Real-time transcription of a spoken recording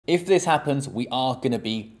If this happens, we are going to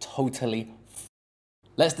be totally.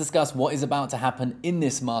 Let's discuss what is about to happen in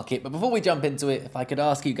this market. But before we jump into it, if I could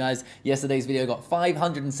ask you guys, yesterday's video got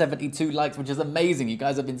 572 likes, which is amazing. You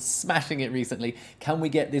guys have been smashing it recently. Can we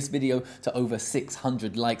get this video to over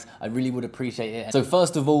 600 likes? I really would appreciate it. So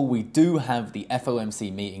first of all, we do have the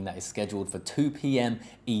FOMC meeting that is scheduled for 2 p.m.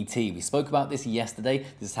 ET. We spoke about this yesterday.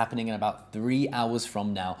 This is happening in about 3 hours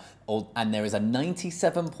from now. And there is a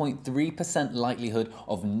 97.3% likelihood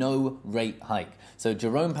of no rate hike. So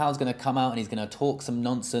Jerome Powell's going to come out and he's going to talk some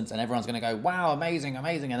nonsense and everyone's going to go, wow, amazing,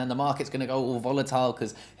 amazing. And then the market's going to go all volatile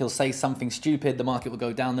because he'll say something stupid, the market will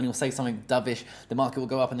go down, then he'll say something dovish, the market will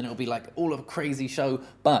go up, and then it'll be like all of a crazy show.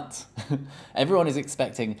 But everyone is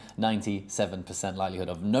expecting 97% likelihood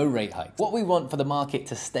of no rate hikes. What we want for the market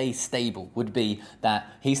to stay stable would be that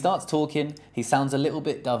he starts talking, he sounds a little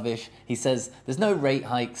bit dovish, he says there's no rate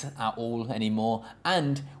hikes at all anymore,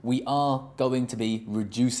 and we are going to be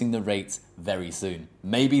reducing the rates very soon.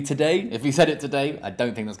 Maybe today. If he said it today, I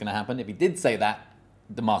don't think that's going to happen. If he did say that,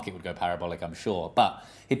 the market would go parabolic, I'm sure. But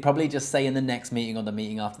he'd probably just say in the next meeting or the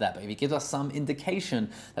meeting after that. But if he gives us some indication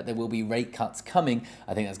that there will be rate cuts coming,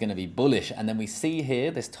 I think that's going to be bullish. And then we see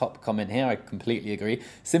here, this top comment here, I completely agree.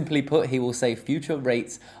 Simply put, he will say future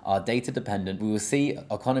rates are data dependent. We will see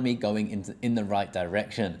economy going in the right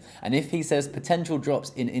direction. And if he says potential drops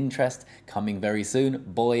in interest coming very soon,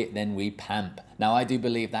 boy, then we pamp. Now, I do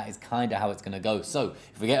believe that is kind of how it's going to go. So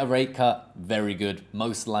if we get a rate cut, very good.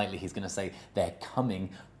 Most likely he's going to say they're coming.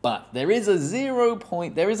 But there is a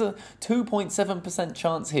 2.7%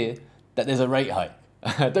 chance here that there's a rate hike.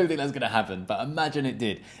 I don't think that's going to happen, but imagine it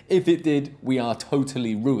did. If it did, we are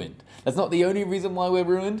totally ruined. That's not the only reason why we're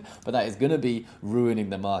ruined, but that is going to be ruining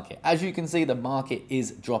the market. As you can see, the market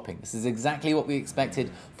is dropping. This is exactly what we expected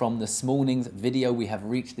from this morning's video. We have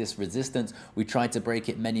reached this resistance. We tried to break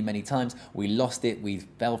it many, many times. We lost it. We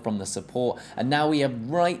fell from the support. And now we have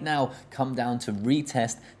right now come down to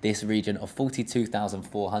retest this region of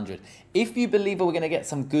 42,400. If you believe we're going to get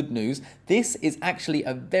some good news, this is actually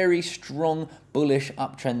a very strong bullish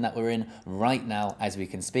uptrend that we're in right now as we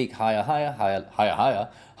can speak. Higher, higher, higher, higher, higher,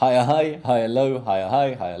 higher, high, higher, low, higher,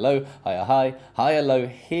 high, higher, low, higher, high, higher, low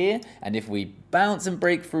here. And if we bounce and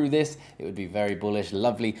break through this, it would be very bullish.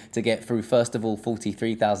 Lovely to get through, first of all,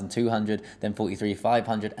 43,200, then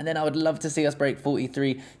 43,500. And then I would love to see us break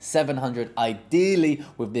 43,700, ideally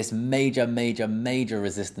with this major, major, major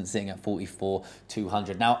resistance sitting at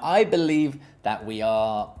 44,200. Now, I believe that we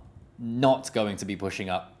are not going to be pushing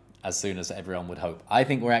up as soon as everyone would hope. I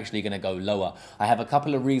think we're actually going to go lower. I have a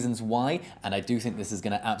couple of reasons why, and I do think this is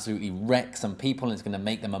going to absolutely wreck some people and it's going to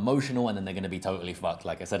make them emotional, and then they're going to be totally fucked,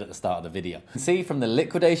 like I said at the start of the video. You can see from the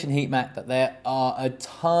liquidation heat map that there are a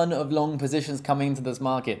ton of long positions coming into this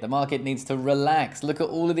market. The market needs to relax. Look at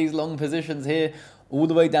all of these long positions here, all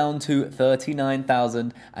the way down to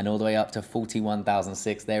 39,000 and all the way up to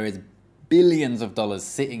 41,006. There is billions of dollars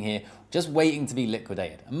sitting here just waiting to be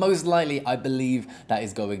liquidated. And most likely, I believe that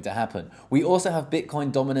is going to happen. We also have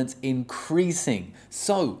Bitcoin dominance increasing.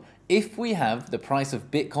 So if we have the price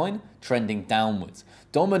of Bitcoin trending downwards,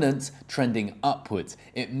 dominance trending upwards,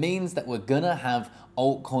 it means that we're gonna have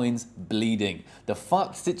altcoins bleeding. The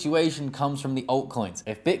fucked situation comes from the altcoins.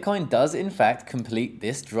 If Bitcoin does in fact complete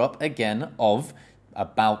this drop again of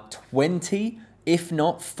about 20, if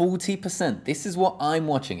not 40%. This is what I'm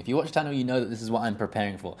watching. If you watch the channel, you know that this is what I'm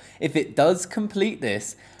preparing for. If it does complete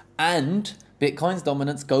this and Bitcoin's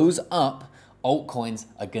dominance goes up, altcoins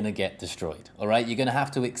are gonna get destroyed, all right? You're gonna have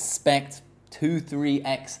to expect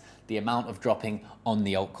 2-3x the amount of dropping on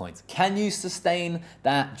the altcoins. Can you sustain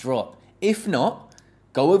that drop? If not,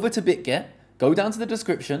 go over to BitGet, go down to the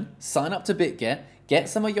description, sign up to BitGet, get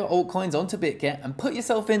some of your altcoins onto BitGet and put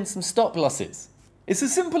yourself in some stop losses. It's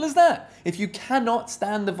as simple as that. If you cannot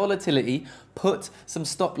stand the volatility, put some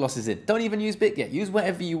stop losses in. Don't even use BitGet. Use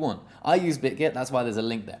whatever you want. I use BitGet. That's why there's a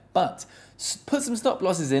link there. But put some stop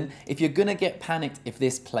losses in if you're going to get panicked if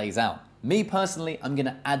this plays out. Me personally, I'm going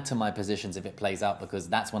to add to my positions if it plays out because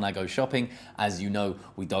that's when I go shopping. As you know,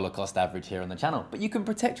 we dollar cost average here on the channel. But you can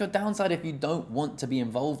protect your downside if you don't want to be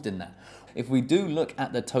involved in that. If we do look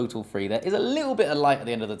at the total free, there is a little bit of light at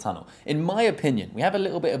the end of the tunnel. In my opinion, we have a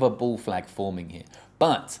little bit of a bull flag forming here.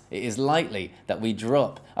 But it is likely that we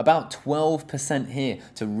drop about 12% here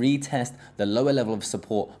to retest the lower level of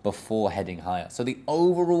support before heading higher. So the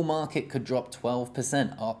overall market could drop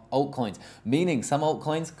 12% of altcoins, meaning some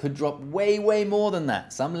altcoins could drop way, way more than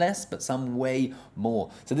that. Some less, but some way more.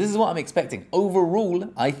 So this is what I'm expecting.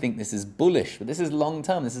 Overall, I think this is bullish, but this is long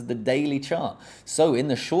term. This is the daily chart. So in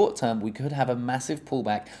the short term, we could could have a massive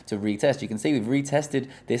pullback to retest. You can see we've retested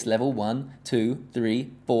this level 1, 2,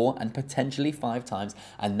 3, 4, and potentially 5 times,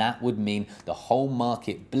 and that would mean the whole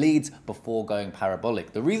market bleeds before going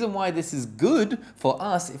parabolic. The reason why this is good for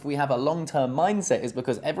us if we have a long-term mindset is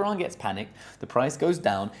because everyone gets panicked, the price goes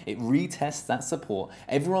down, it retests that support,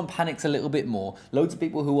 everyone panics a little bit more, loads of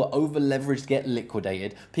people who are over leveraged get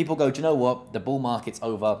liquidated, people go, do you know what, the bull market's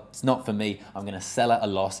over, it's not for me, I'm going to sell at a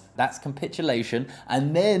loss. That's capitulation,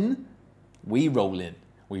 and then we roll in.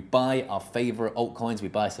 We buy our favorite altcoins, we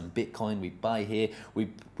buy some Bitcoin, we buy here,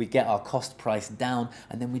 we get our cost price down,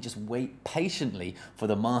 and then we just wait patiently for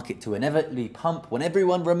the market to inevitably pump when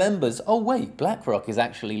everyone remembers, oh wait, BlackRock is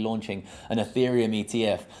actually launching an Ethereum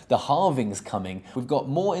ETF, the halving's coming, we've got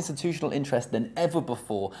more institutional interest than ever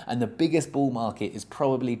before, and the biggest bull market is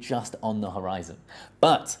probably just on the horizon.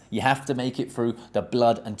 But you have to make it through the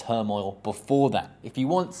blood and turmoil before that. If you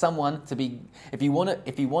want someone to be, if you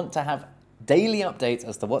want to have daily updates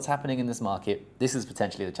as to what's happening in this market, this is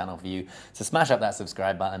potentially the channel for you. So smash up that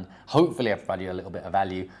subscribe button. Hopefully I provide you a little bit of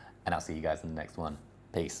value, and I'll see you guys in the next one.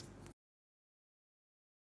 Peace.